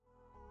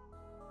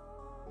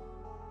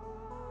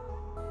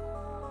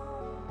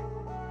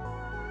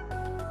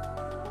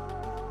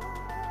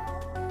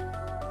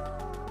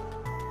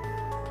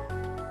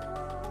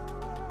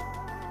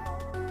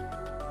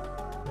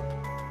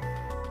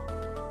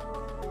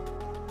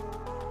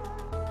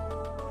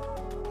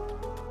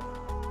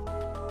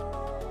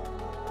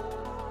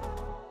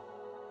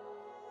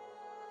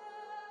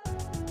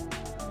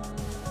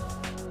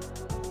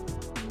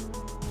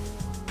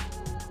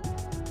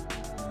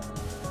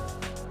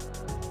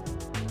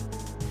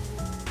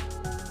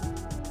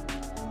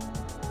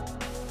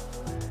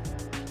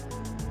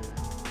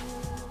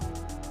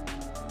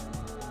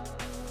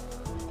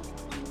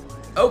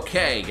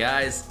Okay,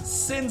 guys,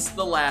 since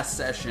the last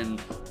session,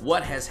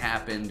 what has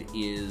happened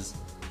is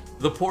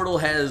the portal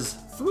has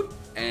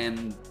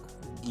and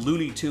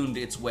Looney Tuned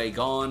its way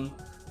gone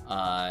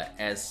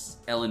as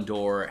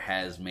Elendor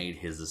has made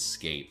his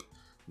escape.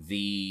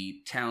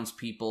 The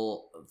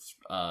townspeople,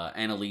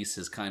 Annalise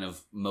has kind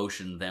of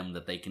motioned them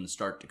that they can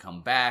start to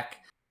come back.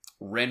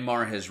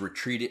 Renmar has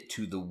retreated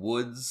to the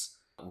woods.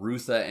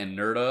 Rutha and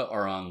Nerda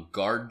are on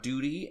guard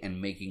duty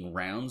and making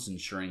rounds,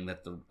 ensuring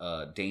that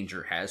the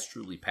danger has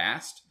truly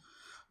passed.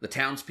 The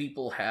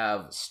townspeople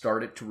have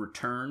started to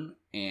return,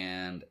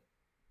 and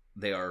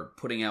they are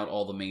putting out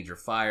all the major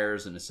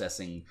fires and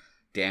assessing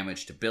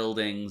damage to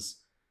buildings.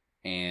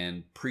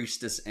 And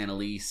Priestess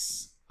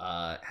Annalise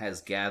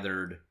has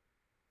gathered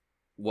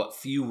what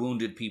few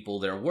wounded people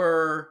there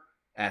were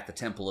at the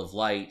Temple of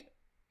Light,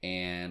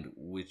 and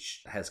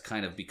which has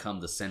kind of become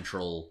the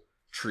central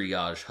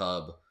triage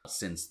hub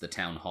since the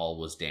town hall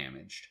was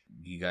damaged.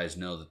 You guys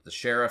know that the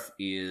sheriff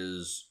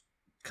is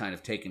kind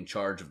of taking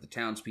charge of the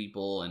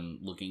townspeople and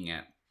looking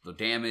at the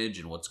damage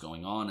and what's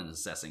going on and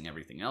assessing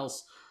everything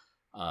else.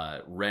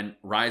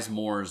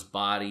 Risemore's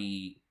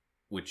body,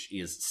 which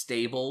is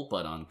stable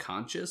but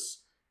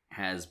unconscious,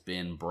 has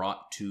been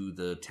brought to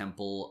the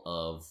Temple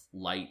of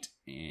Light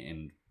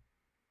and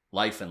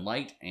Life and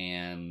Light,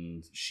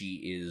 and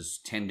she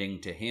is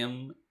tending to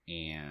him.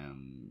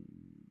 And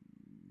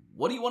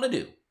what do you want to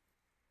do?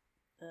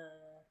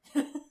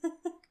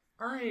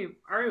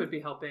 Ari would be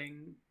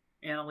helping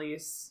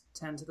Annalise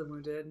tend to the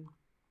wounded.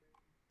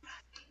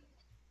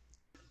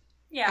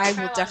 Yeah, I will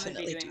Carlon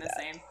definitely would be doing do the that.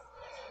 same.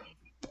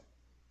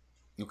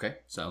 Okay,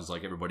 sounds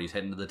like everybody's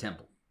heading to the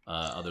temple.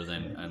 Other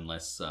than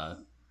unless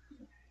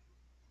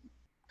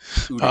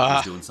Udik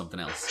is doing something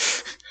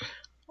else.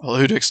 Well,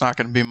 Udik's not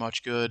going to be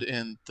much good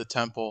in the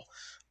temple.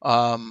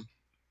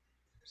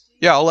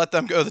 Yeah, I'll let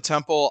them go to the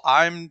temple.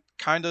 I'm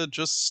kind of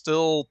just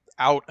still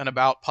out and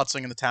about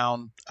putzing in the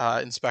town,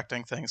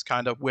 inspecting things,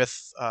 kind of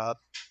with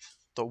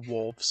the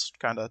wolves,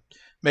 kind of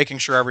making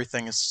sure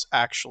everything is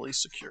actually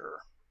secure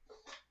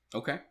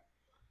Okay.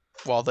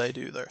 while they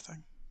do their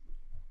thing.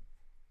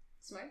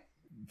 Smart.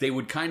 They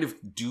would kind of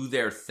do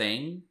their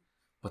thing,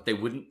 but they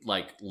wouldn't,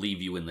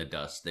 leave you in the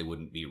dust. They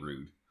wouldn't be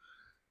rude.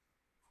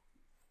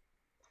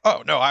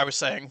 Oh, no, I was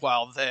saying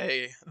while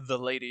the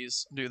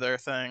ladies, do their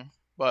thing.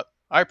 But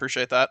I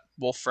appreciate that.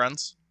 Wolf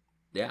friends.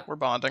 Yeah. We're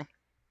bonding.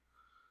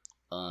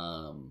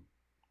 Um,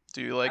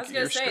 Do you I like was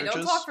your gonna say, scritches?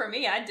 don't talk for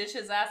me. I'd ditch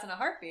his ass in a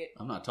heartbeat.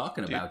 I'm not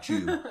talking Do you- about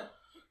you.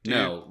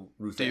 No,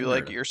 Rutha. Do you and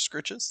like Nerda. your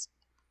scritches?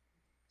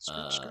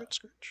 Scritch, scritch,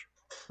 scritch.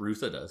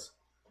 Rutha does.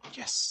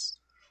 Yes.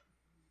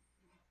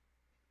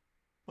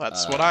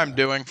 That's what I'm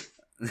doing.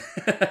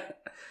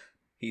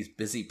 He's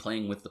busy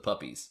playing with the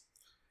puppies.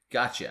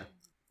 Gotcha.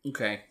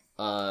 Okay.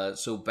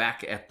 So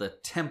back at the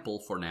temple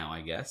for now,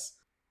 I guess.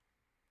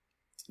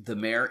 The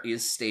mare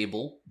is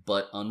stable,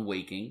 but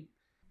unwaking.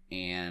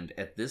 And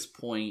at this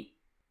point,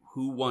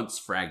 who wants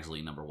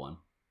Fragsley, number one?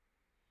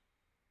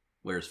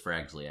 Where's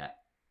Fragsley at?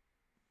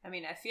 I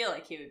mean, I feel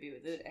like he would be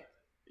with Udik.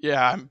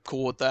 Yeah, I'm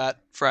cool with that.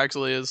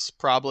 Fragsley is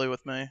probably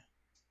with me.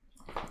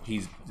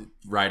 He's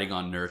riding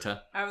on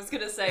Nurta. I was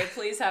gonna say,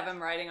 please have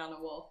him riding on a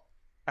wolf.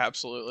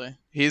 Absolutely.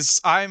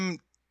 Am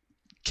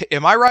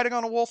I riding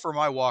on a wolf or am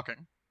I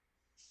walking?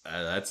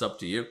 That's up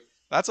to you.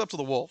 That's up to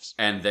the wolves.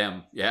 And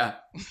them, yeah.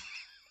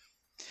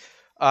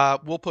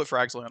 We'll put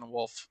Fragsley on a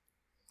wolf.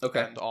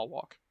 Okay. And I'll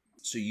walk.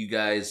 So you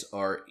guys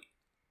are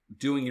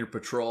doing your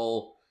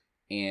patrol,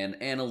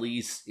 and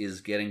Annalise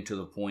is getting to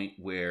the point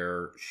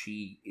where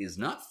she is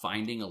not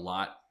finding a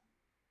lot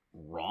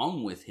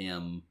wrong with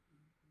him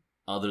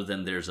other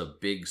than there's a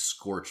big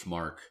scorch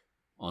mark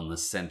on the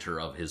center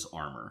of his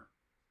armor.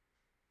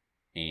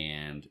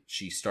 And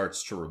she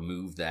starts to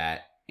remove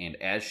that, and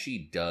as she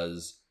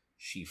does,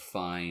 she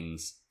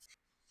finds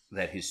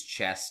that his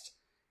chest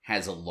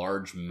has a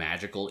large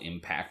magical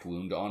impact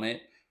wound on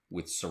it,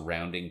 with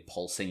surrounding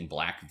pulsing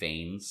black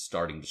veins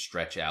starting to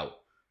stretch out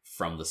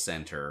from the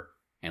center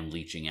and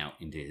leaching out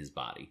into his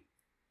body.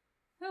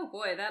 Oh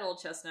boy, that old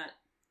chestnut.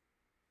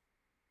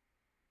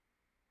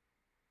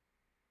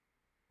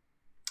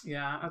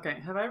 Yeah, okay.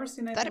 Have I ever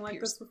seen anything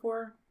like this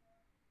before?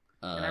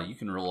 You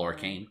can roll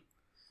Arcane.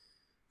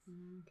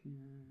 Okay.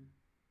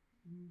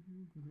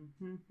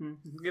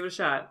 Give it a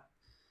shot.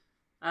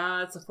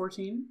 It's a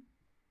 14.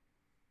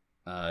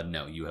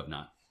 No, you have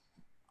not.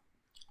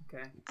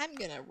 Okay. I'm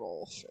gonna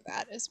roll for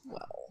that as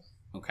well.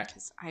 Okay.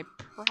 Because I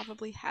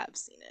probably have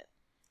seen it.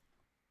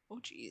 Oh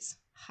geez.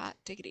 Hot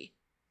diggity.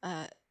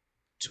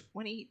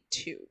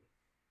 22.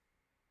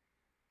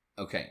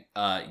 Okay.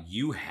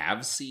 You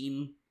have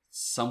seen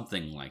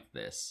something like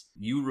this.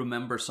 You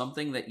remember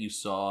something that you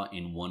saw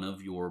in one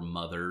of your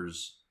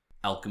mother's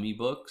alchemy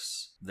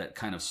books that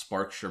kind of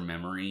sparks your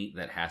memory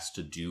that has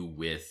to do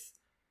with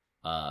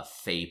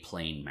Fey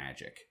plane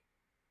magic.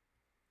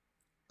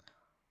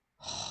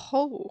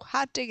 Oh,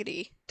 hot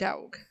diggity,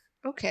 dog.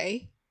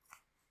 Okay.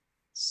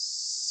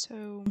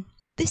 So,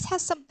 this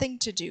has something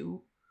to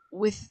do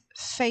with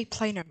Fey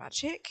planar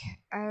magic.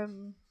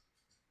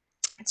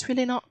 It's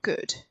really not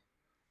good.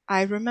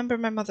 I remember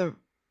my mother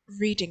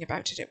reading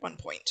about it at one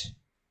point.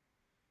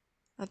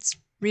 That's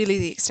really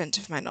the extent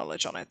of my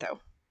knowledge on it, though.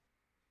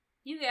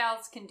 You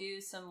gals can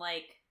do some,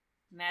 like,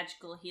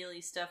 magical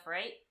healy stuff,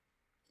 right?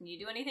 Can you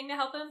do anything to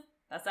help him?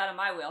 That's out of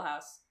my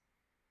wheelhouse.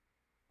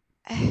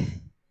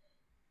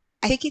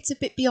 I think it's a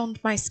bit beyond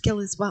my skill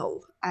as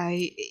well.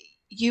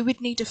 You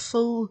would need a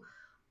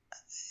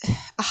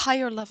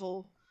higher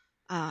level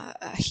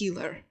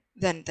healer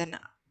than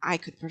I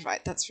could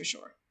provide, that's for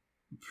sure.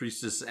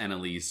 Priestess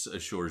Annalise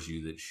assures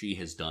you that she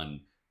has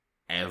done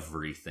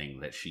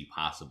everything that she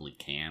possibly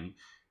can,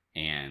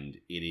 and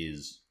it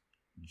is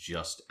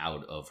just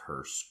out of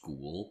her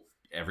school.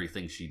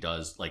 Everything she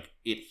does, like,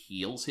 it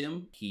heals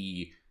him.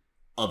 He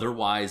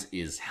otherwise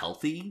is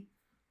healthy,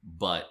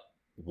 but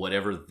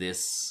whatever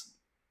this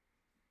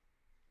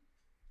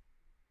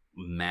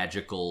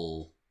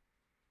magical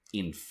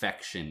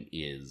infection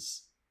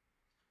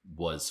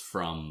was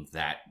from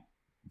that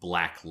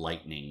black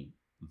lightning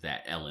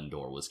that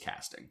Elendor was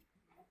casting.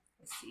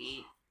 I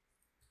see.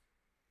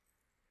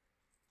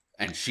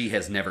 And she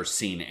has never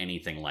seen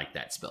anything like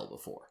that spell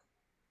before.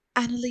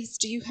 Annalise,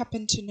 do you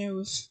happen to know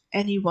of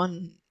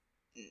anyone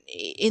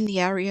in the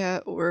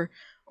area or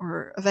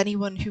of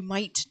anyone who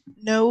might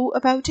know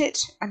about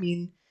it? I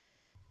mean,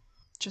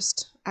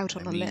 just out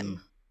on a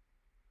limb.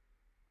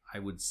 I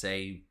would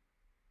say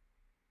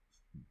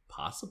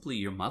possibly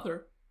your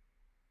mother.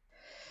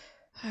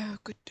 Oh,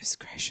 goodness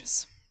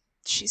gracious.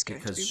 She's going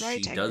Because to be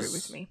right she angry does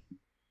with me.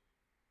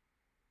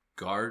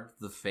 Guard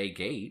the Fey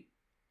Gate.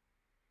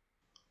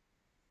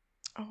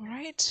 All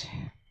right.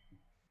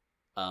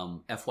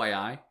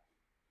 FYI,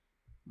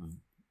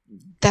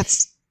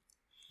 That's...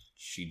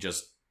 she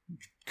just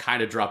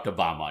kind of dropped a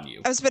bomb on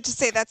you. I was about to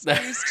say, that's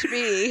news to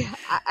me.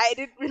 I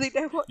didn't really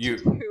know what to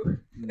do.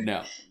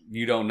 No,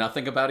 you know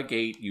nothing about a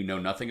gate. You know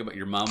nothing about...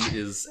 Your mom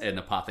is an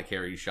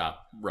apothecary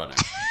shop runner.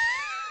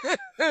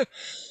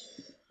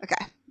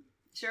 Okay.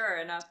 Sure,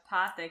 an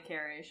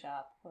apothecary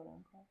shop, quote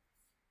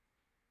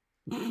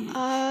unquote.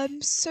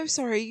 I'm so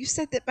sorry. You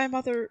said that my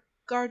mother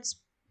guards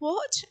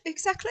what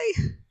exactly?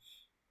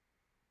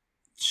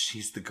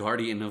 She's the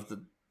guardian of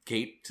the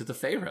gate to the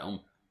Fey realm.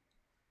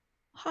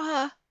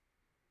 I'm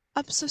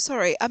so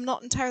sorry. I'm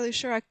not entirely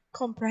sure I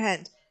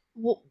comprehend.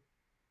 What?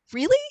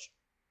 Really?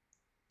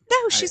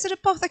 No, she's an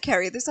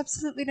apothecary. There's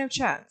absolutely no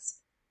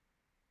chance.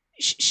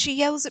 She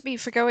yells at me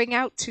for going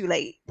out too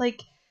late.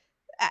 Like,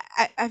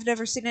 I've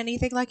never seen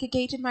anything like a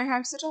gate in my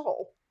house at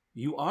all.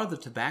 You are the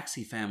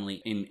Tabaxi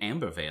family in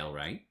Ambervale,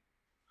 right?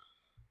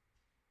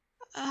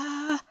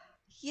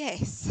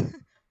 Yes.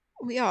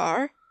 We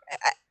are.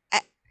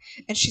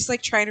 And she's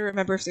like trying to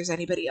remember if there's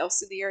anybody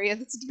else in the area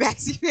that's a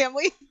Tabaxi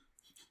family.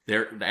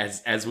 There,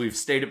 as we've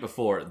stated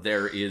before,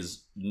 there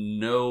is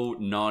no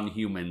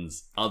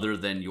non-humans other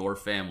than your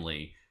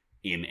family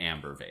in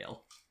Ambervale.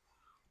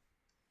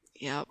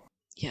 Yep.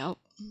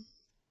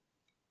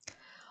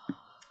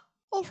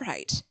 All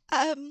right.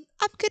 I'm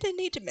gonna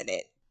need a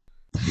minute.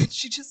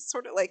 She just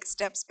sort of like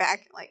steps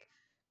back and like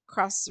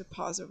crosses her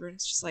paws over and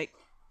it's just like,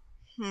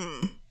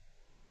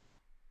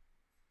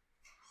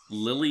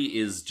 Lily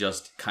is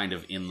just kind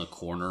of in the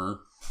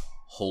corner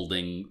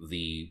holding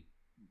the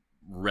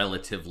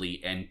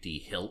relatively empty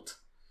hilt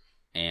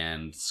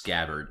and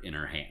scabbard in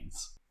her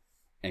hands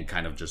and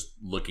kind of just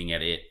looking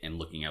at it and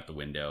looking out the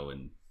window.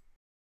 And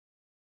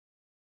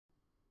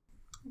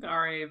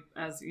Ari,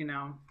 as you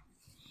know,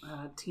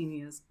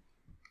 Teeny is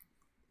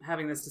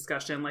having this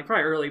discussion, like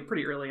probably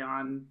pretty early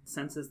on,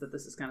 senses that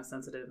this is kind of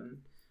sensitive, and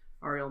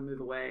Ari will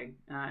move away.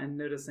 And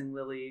noticing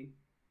Lily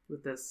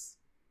with this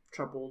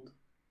troubled,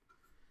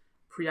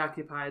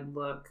 preoccupied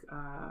look,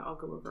 I'll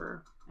go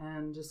over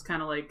and just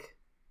kind of like,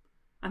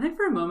 I think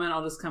for a moment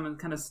I'll just come and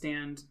kind of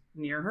stand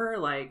near her,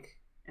 like,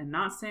 and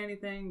not say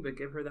anything, but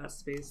give her that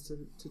space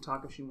to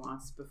talk if she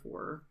wants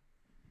before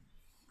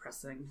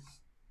pressing.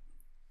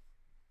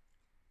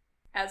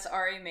 As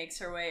Ari makes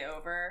her way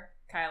over,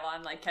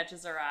 Kylon like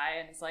catches her eye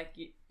and is like,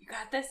 "You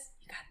got this?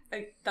 You got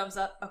a thumbs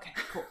up? Okay,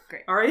 cool,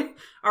 great."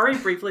 Ari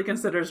briefly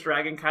considers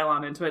dragging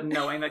Kylon into it,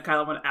 knowing that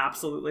Kylon would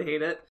absolutely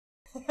hate it.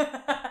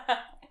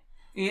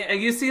 Yeah,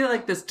 you see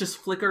like this just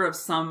flicker of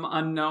some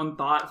unknown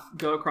thought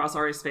go across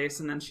Ari's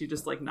face, and then she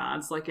just like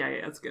nods, like, yeah,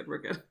 it's good, we're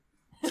good.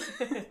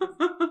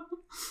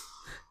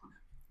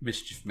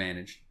 mischief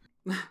managed.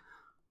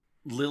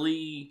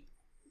 Lily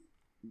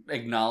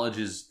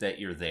acknowledges that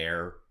you're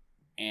there,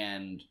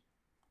 and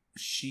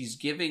she's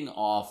giving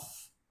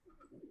off...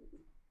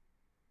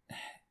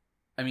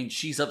 I mean,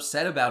 she's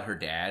upset about her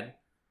dad,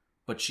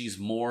 but she's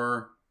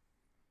more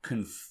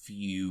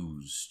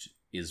confused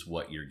is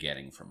what you're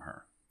getting from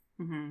her.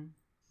 Mm-hmm.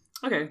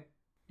 Okay.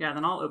 Yeah,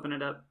 then I'll open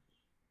it up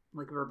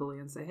like verbally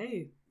and say,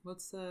 hey,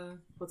 what's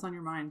on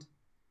your mind?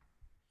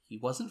 He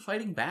wasn't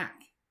fighting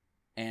back.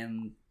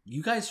 And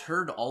you guys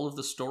heard all of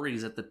the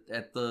stories at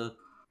the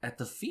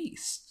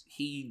feast.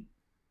 He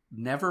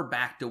never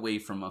backed away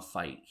from a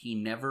fight.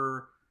 He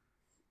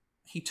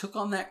took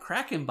on that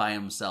Kraken by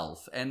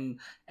himself and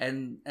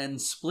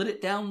split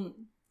it down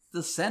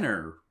the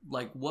center.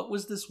 Like, what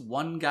was this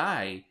one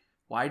guy?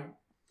 Why?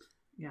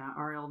 Yeah,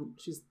 Ariel,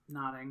 she's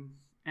nodding.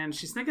 And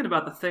she's thinking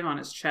about the thing on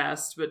his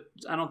chest, but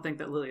I don't think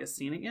that Lily has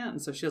seen it yet,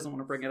 and so she doesn't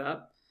want to bring it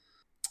up.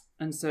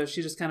 And so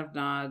she just kind of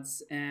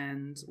nods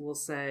and will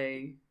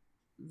say,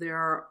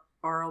 there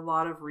are a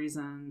lot of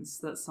reasons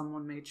that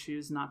someone may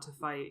choose not to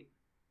fight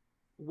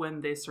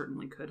when they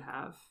certainly could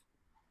have.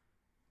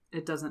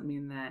 It doesn't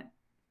mean that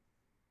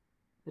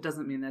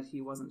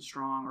he wasn't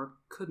strong or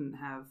couldn't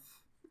have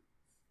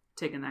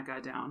taken that guy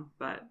down,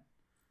 but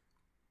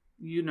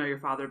you know your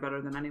father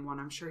better than anyone.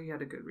 I'm sure he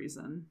had a good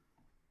reason.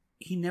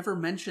 He never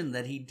mentioned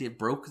that he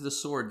broke the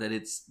sword, that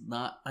it's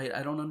not...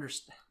 I don't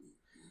understand.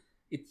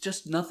 It's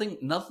just nothing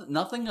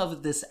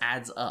of this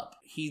adds up.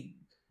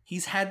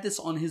 He's had this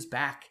on his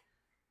back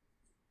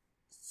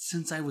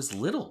since I was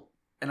little.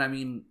 And I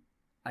mean,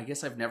 I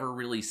guess I've never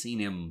really seen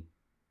him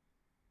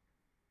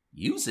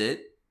use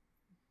it,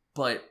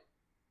 but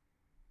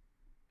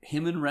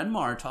him and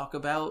Renmar talk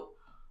about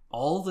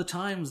all the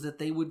times that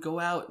they would go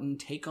out and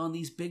take on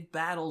these big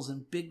battles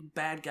and big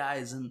bad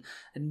guys and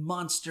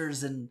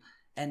monsters and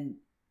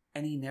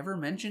he never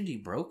mentioned he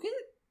broke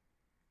it?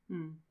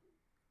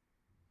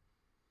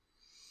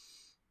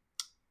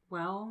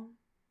 Well,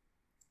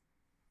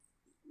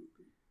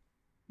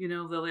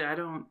 Lily, I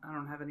don't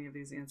have any of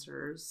these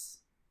answers,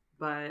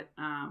 but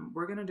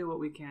we're gonna do what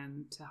we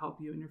can to help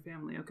you and your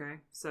family. Okay,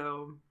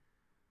 so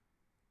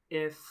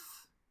if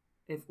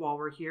while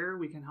we're here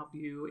we can help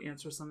you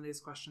answer some of these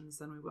questions,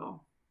 then we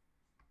will.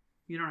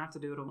 You don't have to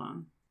do it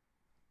alone.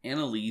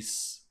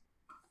 Annalise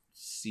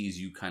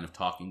sees you kind of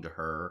talking to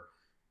her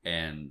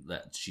and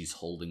that she's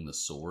holding the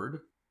sword.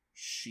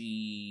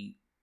 She's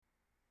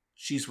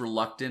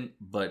reluctant,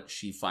 but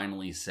she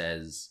finally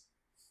says,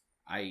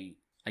 I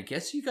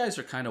guess you guys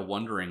are kind of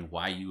wondering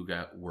why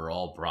were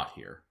all brought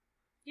here.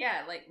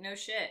 Yeah, like, no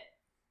shit.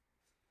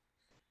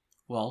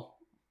 Well,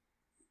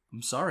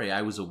 I'm sorry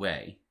I was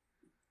away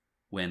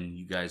when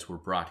you guys were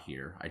brought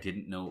here. I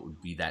didn't know it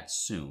would be that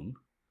soon.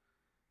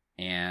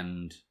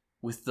 And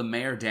with the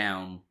mayor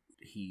down,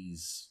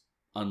 he's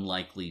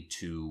unlikely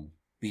to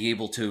be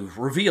able to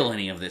reveal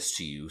any of this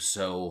to you.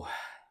 So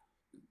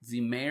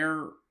the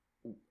mayor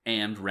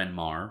and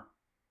Renmar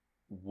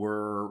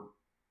were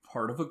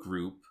part of a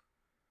group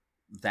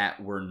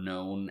that were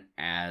known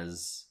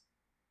as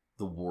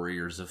the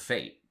Warriors of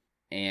Fate.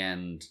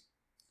 And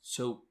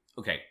so,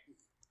 okay,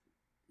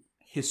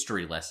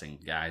 history lesson,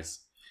 guys.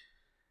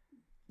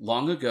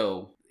 Long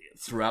ago,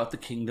 throughout the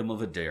kingdom of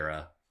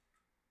Adara,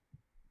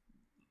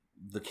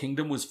 the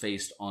kingdom was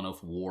faced on a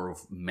war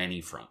of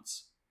many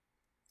fronts.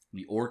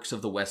 The orcs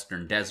of the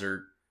western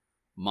desert,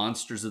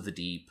 monsters of the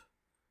deep,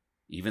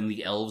 even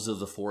the elves of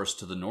the forest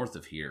to the north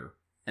of here,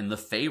 and the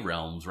Fey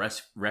realm's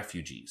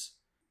refugees.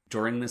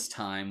 During this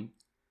time,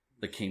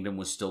 the kingdom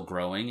was still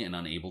growing and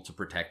unable to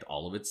protect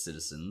all of its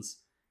citizens,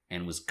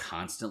 and was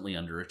constantly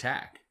under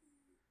attack.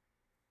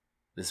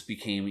 This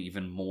became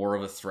even more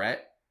of a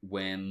threat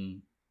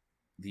when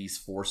these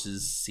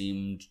forces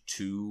seemed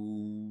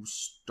to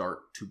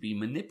start to be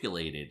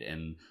manipulated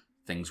and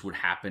things would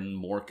happen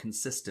more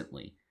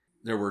consistently.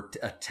 There were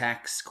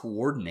attacks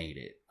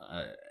coordinated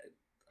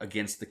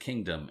against the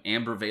kingdom.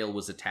 Ambervale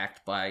was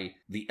attacked by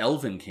the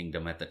Elven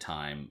kingdom at the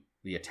time.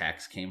 The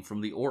attacks came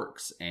from the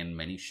orcs, and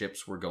many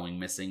ships were going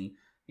missing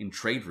in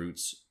trade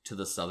routes to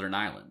the southern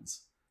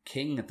islands.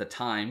 King at the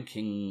time,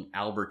 King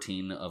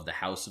Albertine of the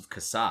House of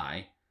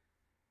Kasai,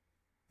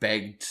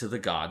 begged to the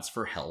gods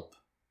for help,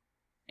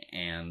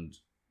 and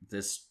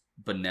this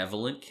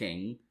benevolent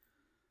king,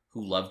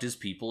 who loved his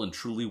people and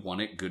truly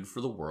wanted good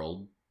for the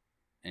world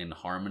and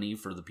harmony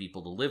for the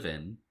people to live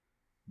in,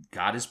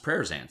 got his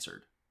prayers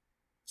answered.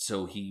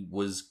 So he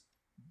was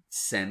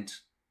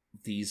sent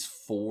these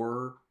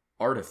 4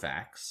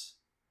 artifacts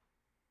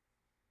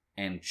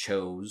and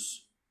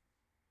chose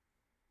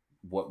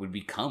what would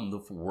become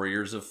the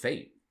Warriors of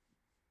Fate.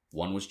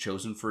 One was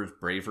chosen for his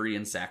bravery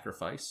and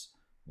sacrifice,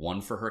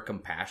 one for her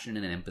compassion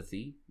and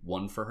empathy,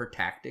 one for her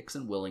tactics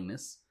and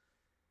willingness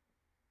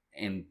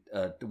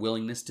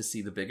to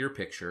see the bigger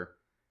picture,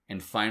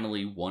 and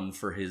finally one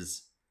for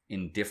his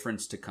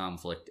indifference to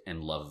conflict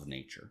and love of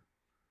nature.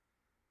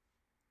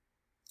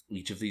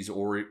 Each of these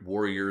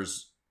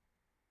warriors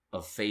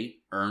of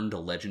fate earned a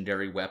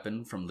legendary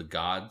weapon from the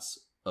gods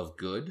of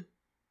good,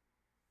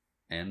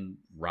 and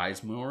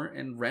Rhysmore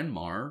and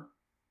Renmar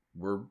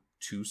were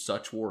 2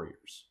 such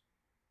warriors.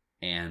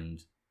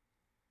 And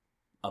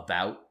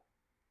about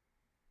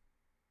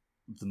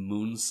the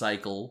moon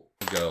cycle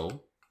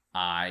ago,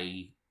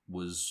 I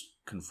was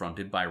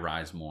confronted by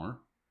Rhysmore,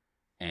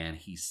 and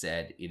he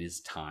said it is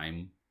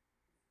time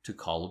to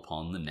call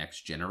upon the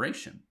next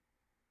generation.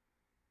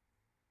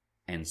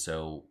 And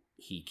so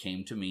he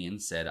came to me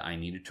and said I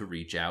needed to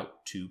reach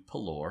out to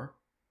Pelor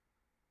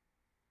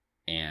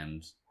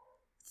and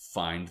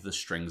find the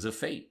strings of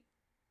fate.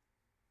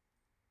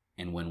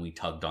 And when we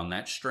tugged on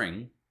that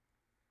string,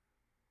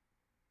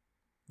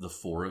 the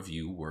 4 of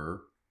you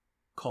were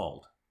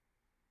called.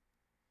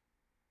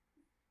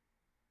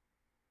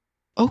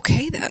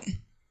 Okay, then.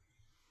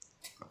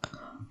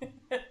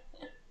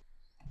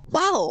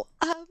 Well,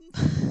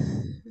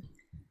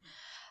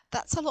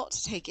 That's a lot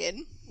to take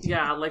in.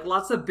 Yeah, like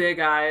lots of big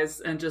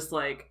eyes and just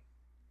like,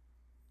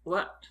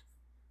 what?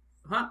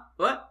 Huh?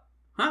 What?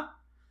 Huh?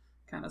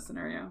 Kind of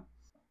scenario.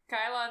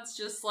 Kylon's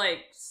just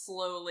like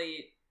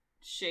slowly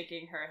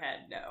shaking her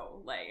head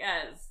no. Like,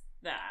 as,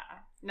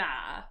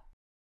 nah.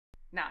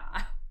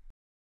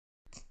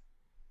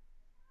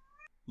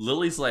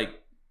 Lily's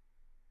like,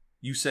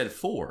 you said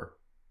 4.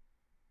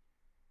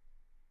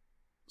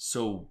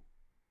 So,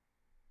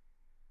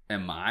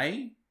 am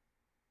I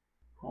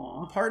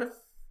Aw. part of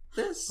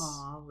this?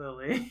 Aw,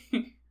 Lily.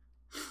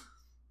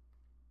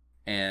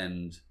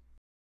 And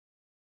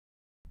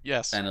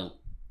Yes.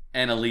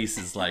 Elise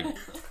is like,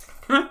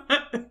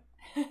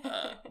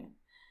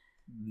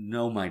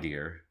 no, my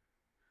dear.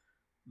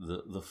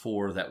 The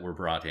 4 that were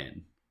brought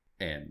in.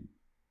 And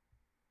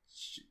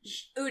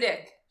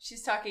Udik.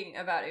 She's talking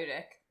about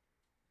Udik.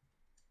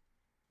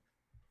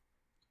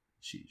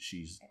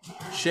 she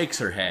shakes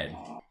her head,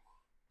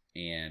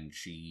 and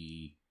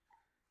she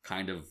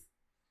kind of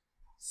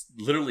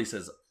literally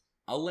says,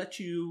 I'll let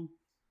you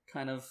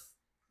kind of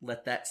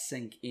let that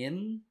sink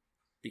in,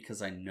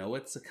 because I know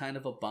it's a kind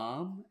of a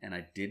bomb, and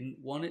I didn't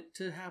want it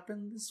to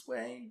happen this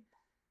way,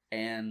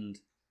 and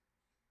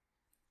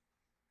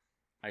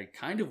I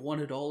kind of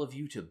wanted all of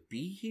you to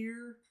be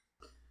here,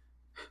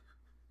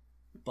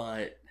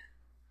 but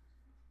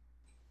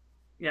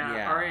Yeah,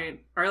 Yeah.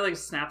 Ari like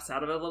snaps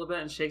out of it a little bit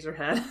and shakes her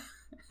head.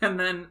 And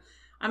then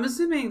I'm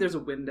assuming there's a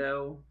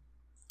window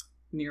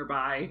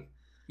nearby.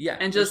 yeah,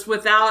 And just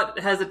without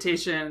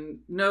hesitation,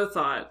 no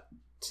thought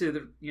to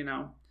the,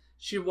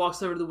 she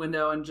walks over to the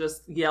window and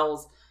just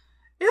yells,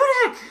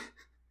 Udik!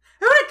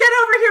 Udik, get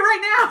over here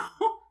right now!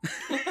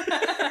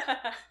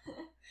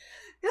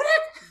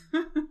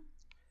 Udik!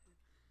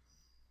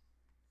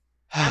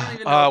 I don't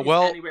even know if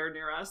he's anywhere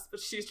near us,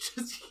 but she's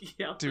just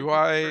yelling. Do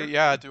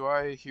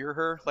I hear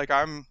her? Like,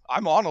 I'm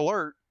on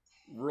alert.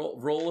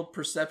 roll a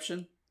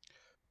perception.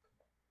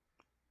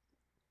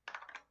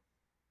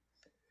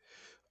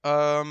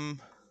 How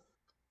am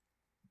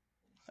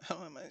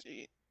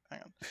I?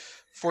 Hang on.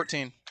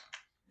 14.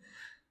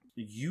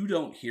 You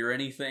don't hear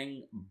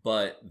anything,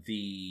 but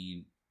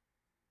the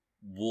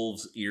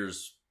wolf's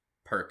ears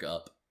perk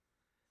up,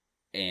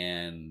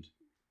 and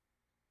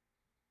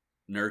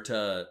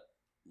Nurta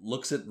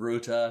looks at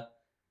Ruta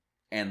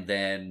and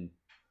then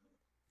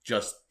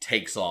just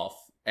takes off,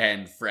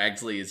 and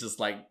Fragsley is just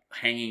like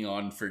hanging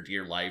on for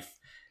dear life,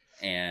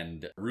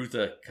 and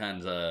Ruta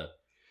kind of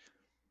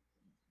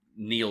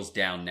kneels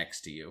down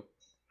next to you.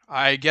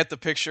 I get the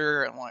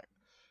picture, and I'm like,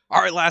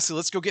 all right, Lassie,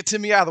 let's go get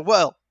Timmy out of the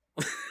well.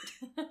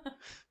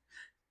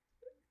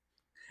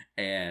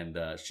 And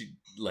she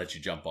lets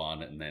you jump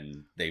on, and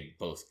then they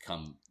both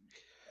come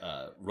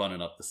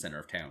running up the center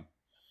of town.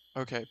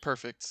 Okay,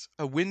 perfect.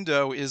 A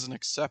window is an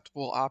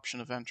acceptable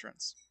option of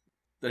entrance.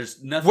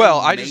 There's nothing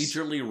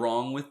majorly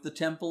wrong with the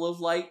Temple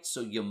of Light,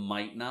 so you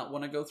might not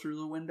want to go through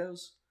the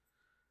windows.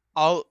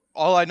 All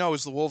I know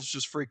is the wolves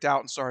just freaked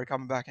out and started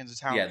coming back into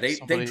town. Yeah,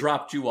 they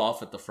dropped you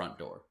off at the front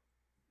door.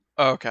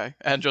 Okay,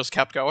 and just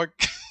kept going.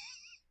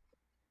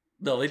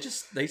 No,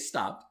 they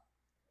stopped.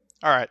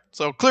 All right,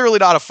 so clearly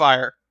not a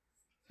fire.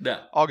 No.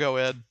 I'll go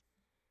in.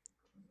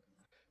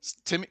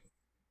 Timmy,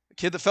 the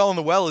kid that fell in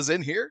the well is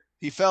in here?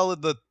 He fell in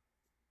the...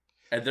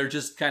 And they're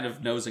just kind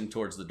of nosing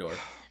towards the door.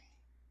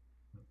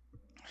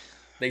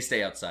 They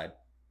stay outside.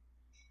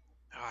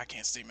 Oh, I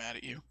can't stay mad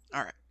at you.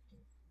 All right.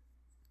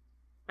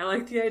 I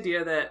like the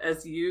idea that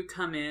as you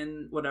come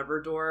in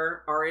whatever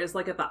door, Arya's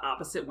like at the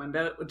opposite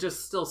window,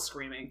 just still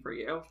screaming for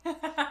you.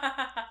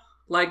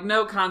 Like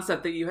no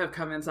concept that you have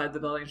come inside the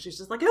building. She's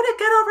just like, Udik,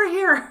 get over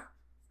here!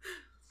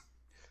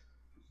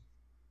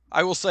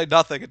 I will say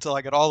nothing until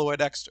I get all the way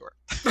next to her.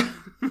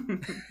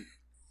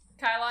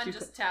 Kylon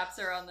just taps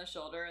her on the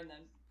shoulder and then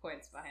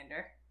points behind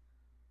her.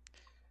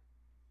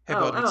 Hey,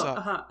 bud, what's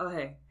up? Oh,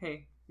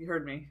 hey, you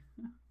heard me.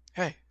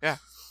 Hey, yeah.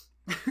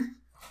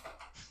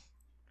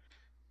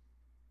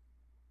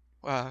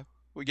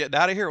 We getting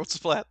out of here? What's the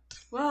plan?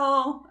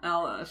 Well,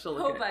 she'll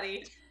look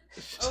buddy.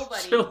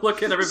 Buddy. She'll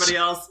look at everybody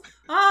else.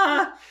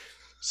 Ah!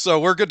 So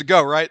we're good to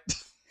go, right?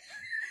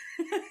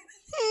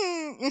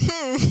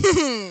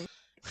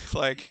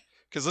 Like,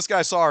 because this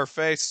guy saw our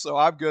face, so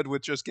I'm good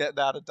with just getting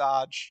out of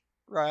Dodge,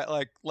 right?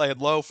 Like, laying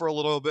low for a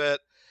little bit.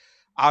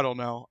 I don't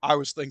know. I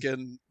was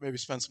thinking maybe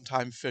spend some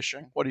time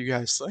fishing. What do you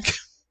guys think?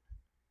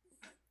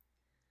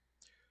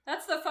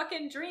 That's the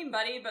fucking dream,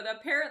 buddy, but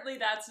apparently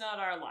that's not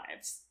our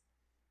lives.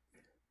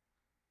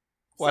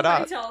 Why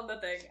Somebody not? tell him the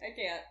thing. I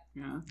can't.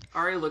 Yeah.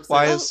 Arya looks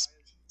Why at is...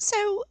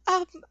 So,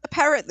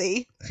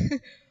 apparently,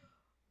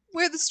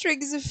 we're the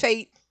strings of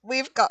fate.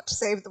 We've got to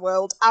save the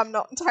world. I'm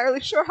not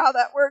entirely sure how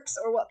that works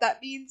or what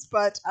that means,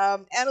 but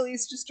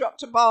Annalise just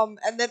dropped a bomb,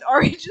 and then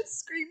Ari just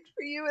screamed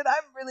for you, and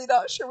I'm really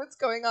not sure what's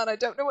going on. I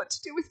don't know what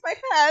to do with my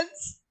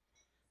hands.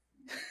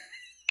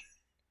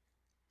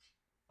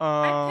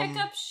 I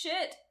pick up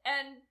shit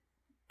and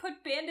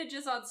put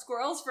bandages on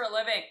squirrels for a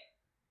living.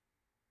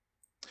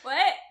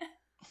 What?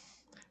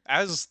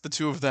 As the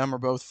two of them are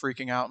both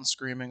freaking out and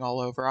screaming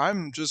all over,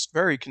 I'm just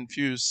very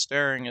confused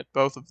staring at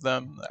both of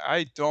them.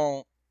 I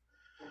don't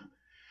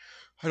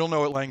I don't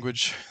know what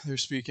language they're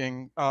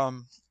speaking.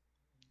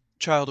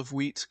 Child of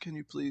Wheat, can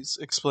you please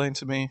explain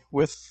to me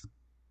with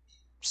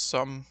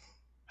some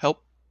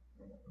help?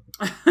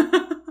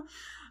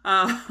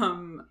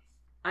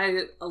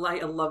 I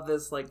love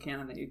this like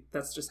canon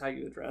that's just how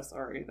you address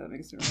Ari. That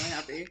makes me really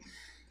happy.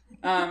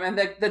 And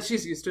that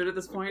she's used to it at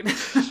this point.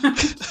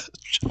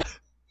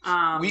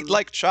 Wheat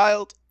like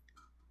child.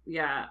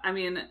 Yeah, I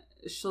mean,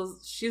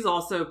 she's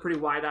also pretty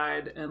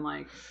wide-eyed and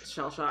like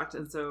shell-shocked,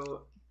 and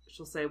so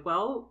she'll say,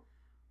 "Well,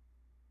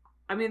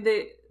 I mean,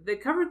 they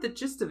covered the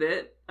gist of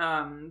it."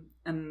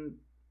 And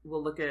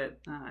we'll look at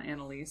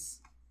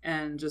Annalise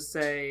and just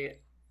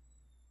say,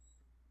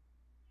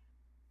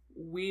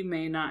 "We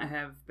may not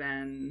have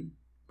been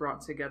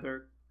brought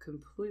together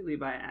completely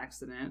by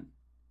accident.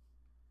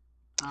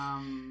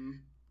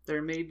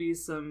 There may be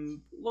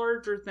some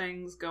larger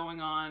things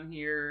going on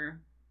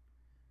here."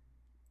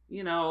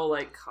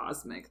 Like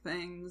cosmic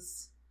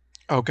things.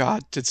 Oh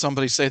God, did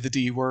somebody say the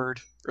D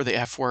word or the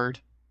F word?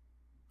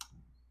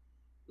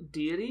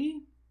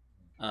 Deity?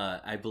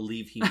 I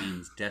believe he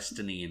means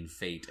destiny and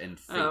fate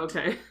Oh,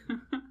 okay.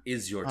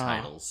 is your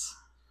titles.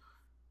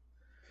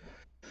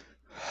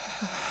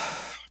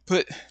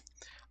 But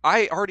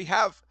I already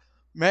have,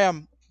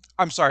 ma'am.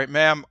 I'm sorry,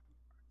 ma'am.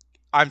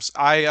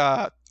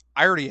 I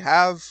already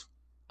have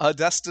a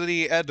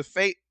destiny and a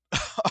fate.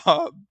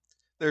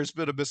 There's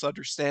been a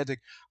misunderstanding.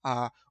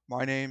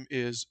 My name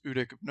is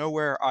Udik of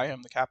Nowhere. I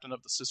am the captain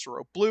of the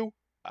Cicero Blue,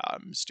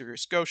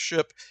 mysterious ghost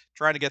ship.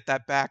 Trying to get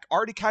that back.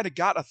 Already kind of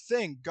got a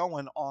thing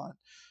going on.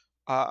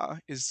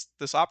 Is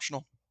this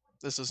optional?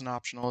 This isn't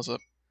optional, is it?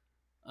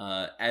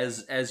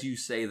 As you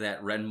say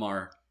that,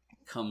 Renmar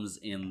comes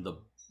in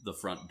the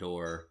front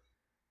door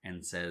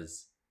and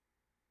says,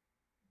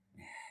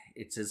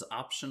 "It says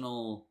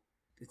optional.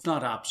 It's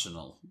not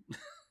optional.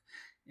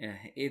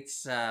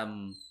 It's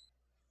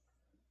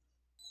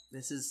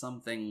This is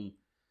something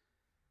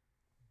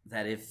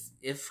that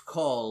if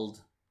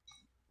called,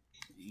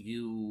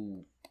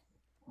 you're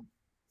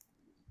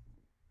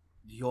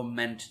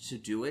meant to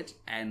do it,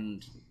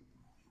 and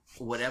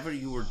whatever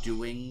you were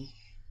doing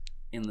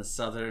in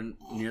the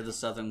near the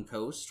southern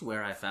coast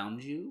where I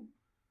found you,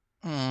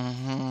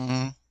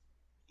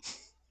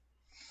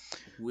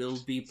 will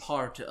be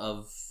part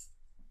of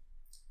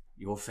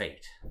your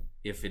fate,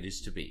 if it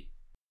is to be."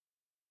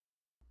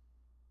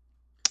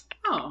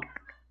 Oh,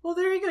 well,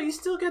 there you go. You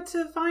still get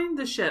to find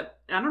the ship.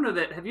 I don't know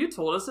that. Have you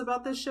told us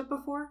about this ship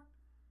before?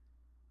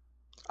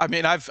 I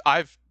mean,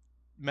 I've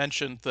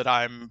mentioned that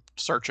I'm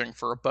searching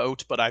for a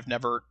boat, but I've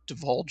never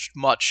divulged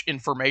much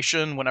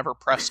information. Whenever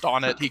pressed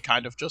on it, he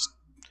kind of just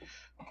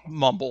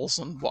mumbles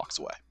and walks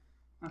away.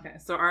 Okay,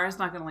 so Ara's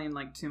not going to lean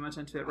like too much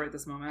into it right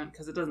this moment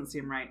because it doesn't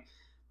seem right.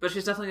 But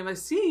she's definitely going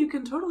to see, you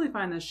can totally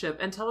find this ship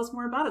and tell us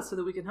more about it so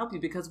that we can help you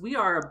because we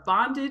are a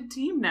bonded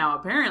team now,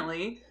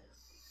 apparently.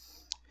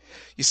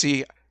 You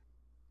see,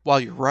 while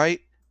you're right,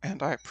 and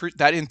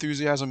that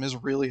enthusiasm is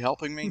really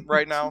helping me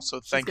right now, so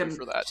thank you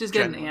for that. She's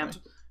getting amped.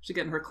 She's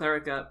getting her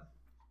cleric up.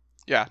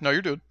 Yeah, no,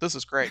 you're doing. This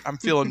is great. I'm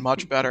feeling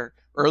much better.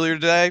 Earlier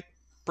today,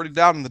 pretty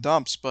down in the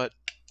dumps, but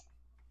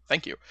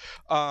thank you.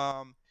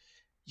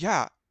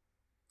 Yeah.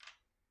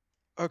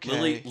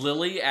 Okay.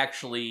 Lily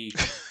actually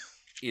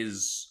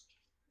is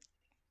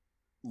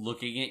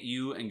looking at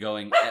you and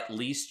going, "At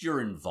least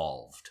you're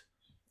involved,"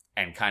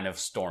 and kind of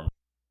storms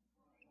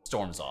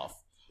off.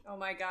 Oh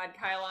my god,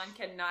 Kylon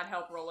cannot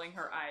help rolling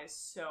her eyes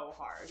so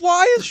hard.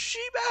 Why is she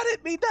mad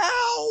at me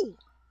now?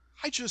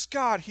 I just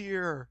got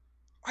here.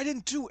 I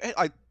didn't do it.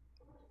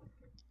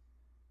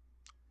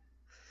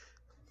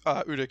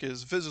 Udik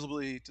is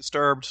visibly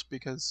disturbed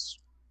because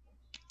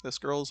this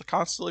girl is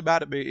constantly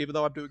mad at me, even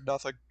though I'm doing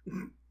nothing.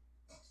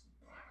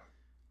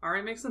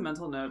 Ari makes a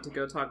mental note to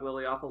go talk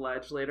Lily off a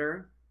ledge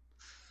later.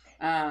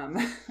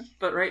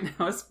 But right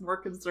now is more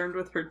concerned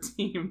with her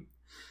team.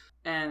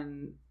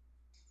 And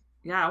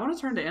yeah, I want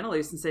to turn to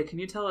Annalise and say, can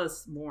you tell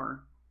us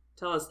more?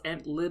 Tell us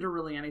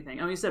literally anything.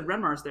 Oh, you said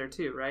Renmar's there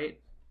too, right?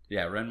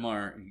 Yeah,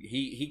 Renmar,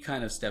 he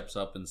kind of steps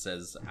up and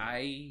says,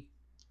 "I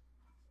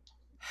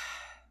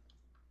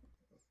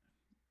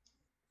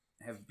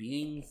have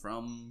being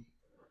from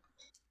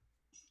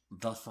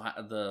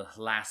the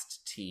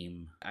last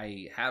team.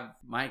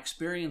 My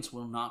experience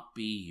will not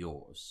be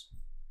yours,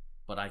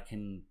 but I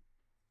can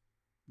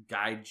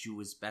guide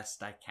you as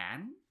best I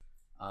can.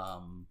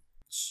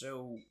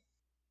 So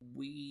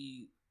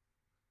we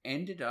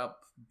ended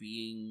up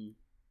being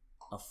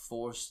a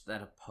force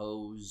that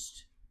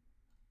opposed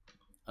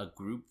a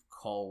group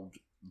called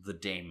the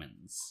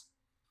Daemons,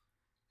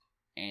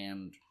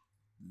 and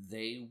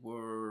they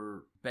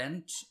were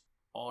bent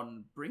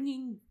on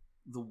bringing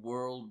the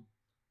world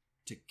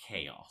to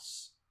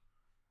chaos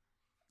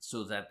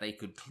so that they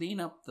could clean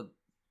up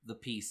the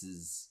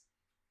pieces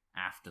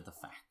after the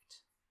fact.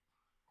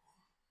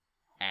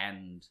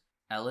 And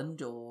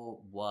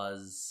Elendor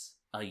was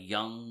a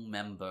young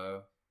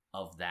member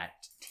of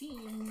that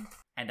team,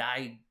 and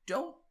I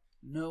don't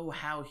know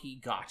how he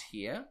got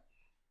here,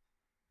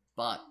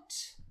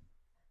 but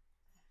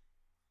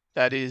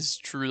that is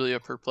truly a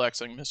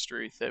perplexing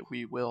mystery that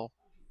we will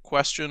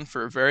question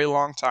for a very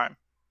long time.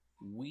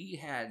 We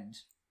had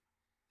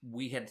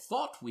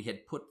thought we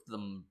had put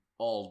them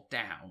all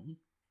down,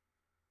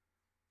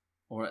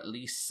 or at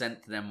least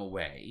sent them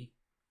away.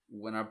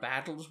 When our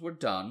battles were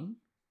done,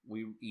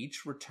 we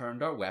each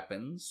returned our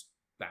weapons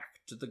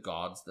back to the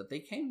gods that they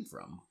came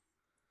from.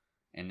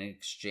 And in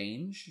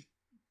exchange,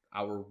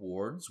 our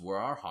rewards were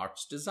our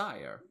heart's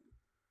desire,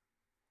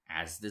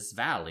 as this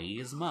valley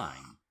is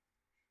mine.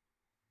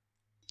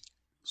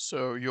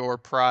 So your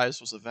prize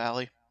was a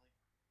valley?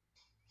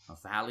 A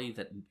valley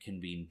that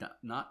can be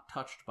not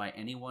touched by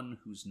anyone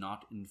who's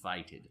not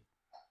invited.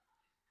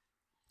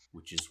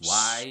 Which is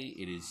why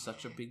it is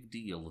such a big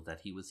deal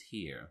that he was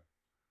here.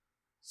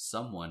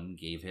 Someone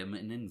gave him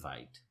an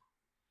invite.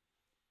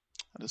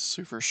 That is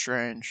super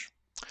strange.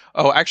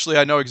 Oh, actually,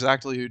 I know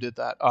exactly who did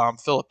that.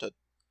 Philip did.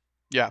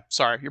 Yeah,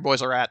 sorry. Your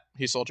boy's a rat.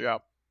 He sold you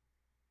out.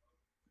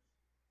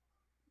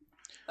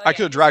 Oh, I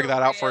could he's drag a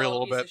that out for you a real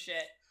little piece bit. of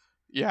shit.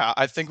 Yeah,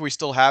 I think we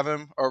still have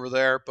him over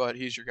there, but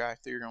he's your guy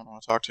that you're going to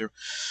want to talk to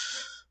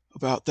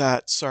about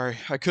that. Sorry,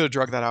 I could have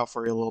drug that out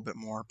for you a little bit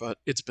more, but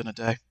it's been a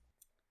day.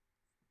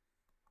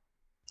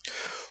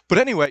 But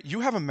anyway,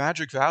 you have a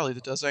magic valley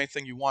that does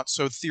anything you want,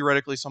 so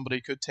theoretically somebody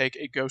could take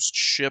a ghost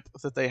ship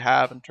that they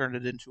have and turn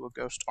it into a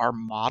ghost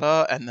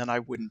armada, and then I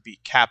wouldn't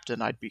be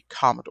captain, I'd be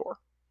commodore.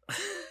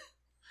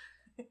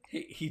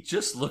 He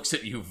just looks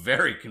at you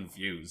very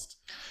confused.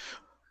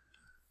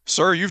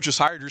 Sir, you've just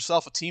hired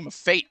yourself a team of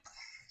fate.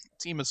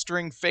 Team of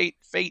string fate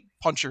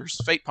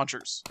punchers.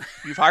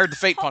 You've hired the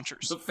fate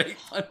punchers. The fate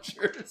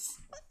punchers.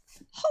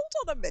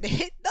 Hold on a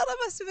minute. None of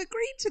us have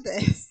agreed to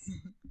this.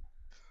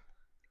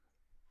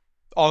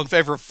 All in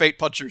favor of fate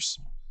punchers.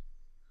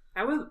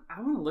 I want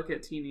to look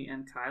at Teeny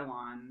and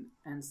Kylon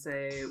and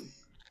say,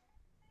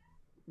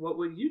 what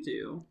would you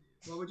do?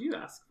 What would you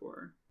ask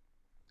for?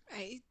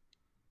 I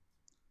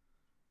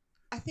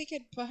think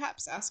I'd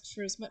perhaps ask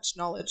for as much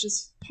knowledge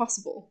as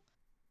possible.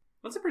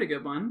 That's a pretty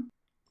good one.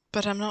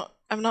 But I'm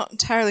not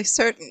entirely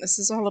certain. This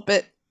is all a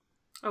bit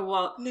Oh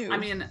well, new. I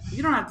mean,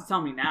 you don't have to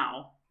tell me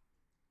now.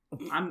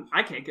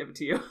 I can't give it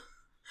to you.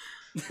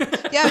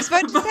 Yeah, I was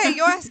about to say,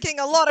 you're asking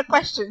a lot of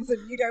questions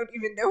and you don't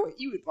even know what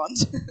you would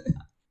want.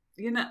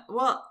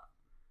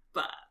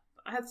 But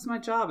that's my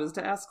job, is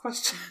to ask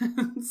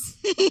questions.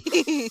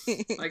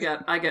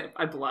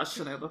 I blush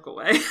and I look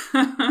away.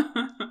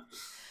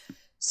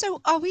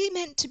 So, are we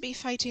meant to be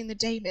fighting the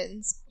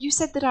daemons? You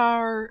said that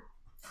our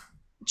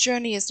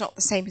journey is not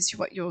the same as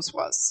what yours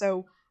was,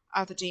 so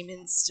are the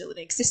demons still in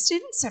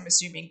existence? I'm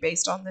assuming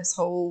based on this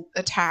whole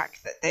attack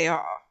that they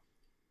are.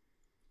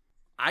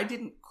 I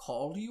didn't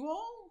call you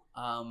all.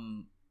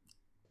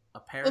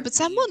 Apparently, Well, but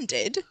someone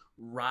did.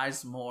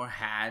 Risemore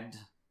had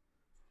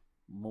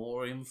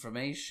more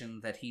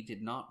information that he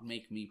did not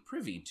make me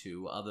privy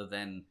to, other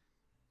than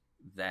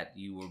that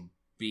you were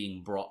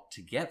being brought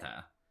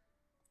together.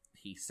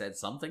 He said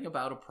something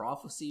about a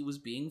prophecy was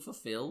being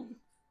fulfilled,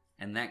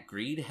 and that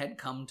greed had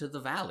come to the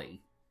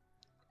valley.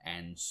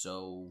 And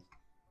so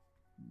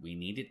we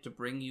needed to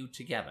bring you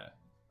together.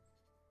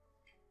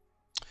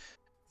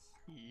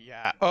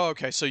 Yeah. Oh,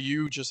 okay. So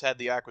you just had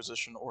the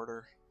acquisition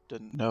order.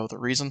 Didn't know the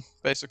reason,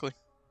 basically?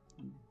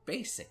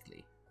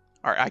 Basically.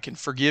 Alright, I can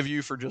forgive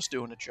you for just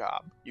doing a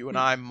job. You and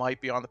I might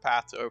be on the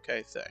path to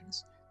okay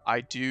things. I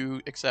do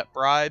accept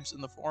bribes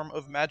in the form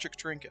of magic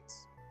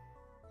trinkets.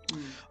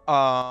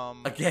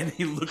 Again,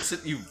 he looks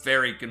at you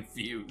very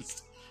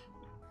confused.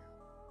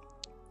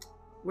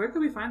 Where could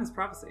we find this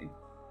prophecy?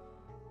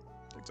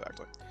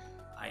 Exactly.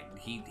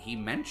 He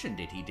mentioned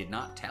it. He did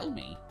not tell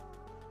me.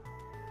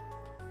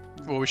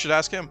 Well, we should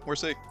ask him.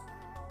 Where's he?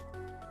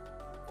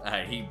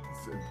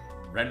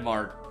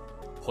 Renmar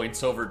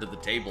points over to the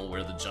table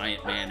where the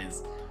giant man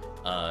is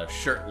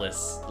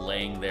shirtless,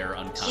 laying there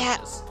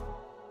unconscious. Yeah.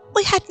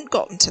 We hadn't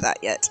gotten to that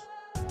yet.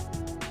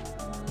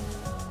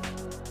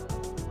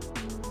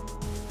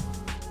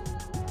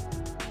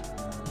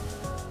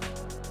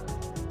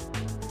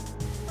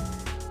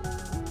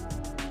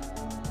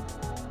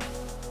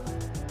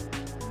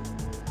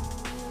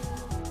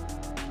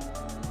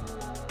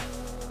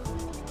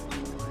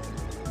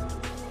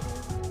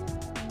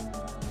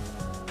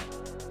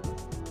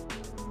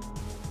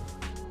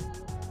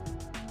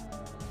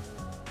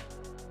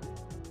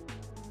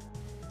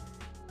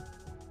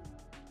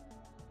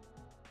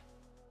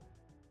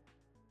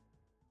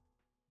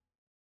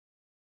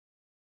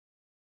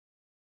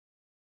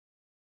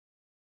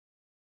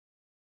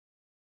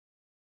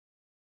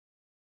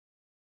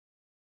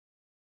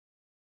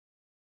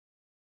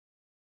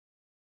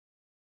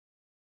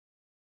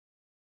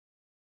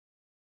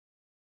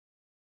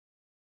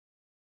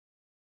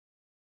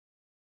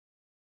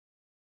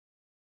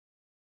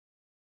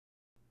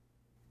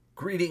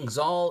 Greetings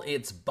all,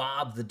 it's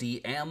Bob the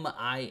DM.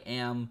 I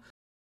am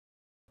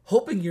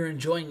hoping you're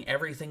enjoying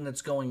everything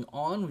that's going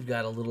on. We've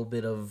got a little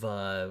bit of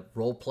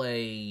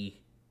roleplay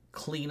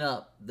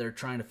cleanup. They're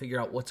trying to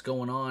figure out what's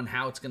going on,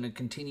 how it's going to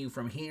continue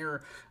from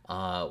here.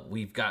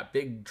 We've got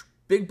big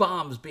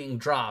bombs being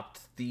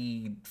dropped.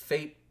 The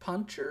Fate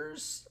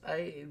Punchers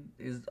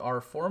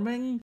are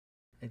forming,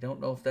 I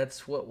don't know if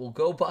that's what we'll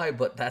go by,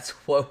 but that's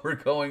what we're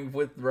going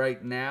with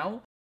right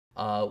now.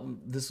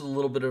 This is a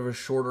little bit of a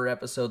shorter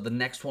episode. The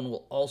next one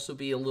will also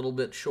be a little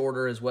bit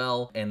shorter as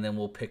well, and then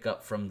we'll pick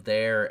up from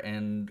there,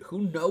 and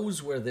who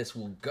knows where this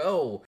will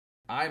go.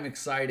 I'm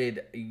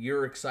excited,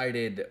 you're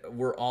excited,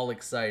 we're all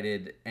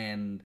excited,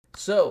 and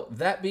so,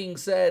 that being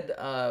said,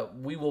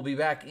 we will be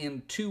back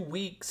in 2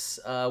 weeks.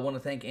 I want to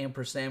thank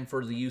Ampersand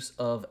for the use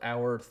of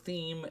our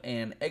theme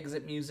and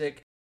exit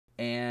music.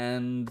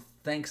 And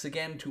thanks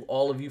again to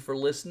all of you for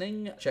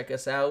listening. Check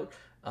us out.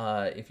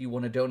 If you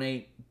want to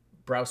donate,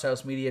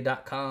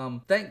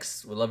 browsehousemedia.com.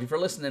 Thanks. We love you for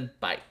listening.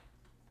 Bye.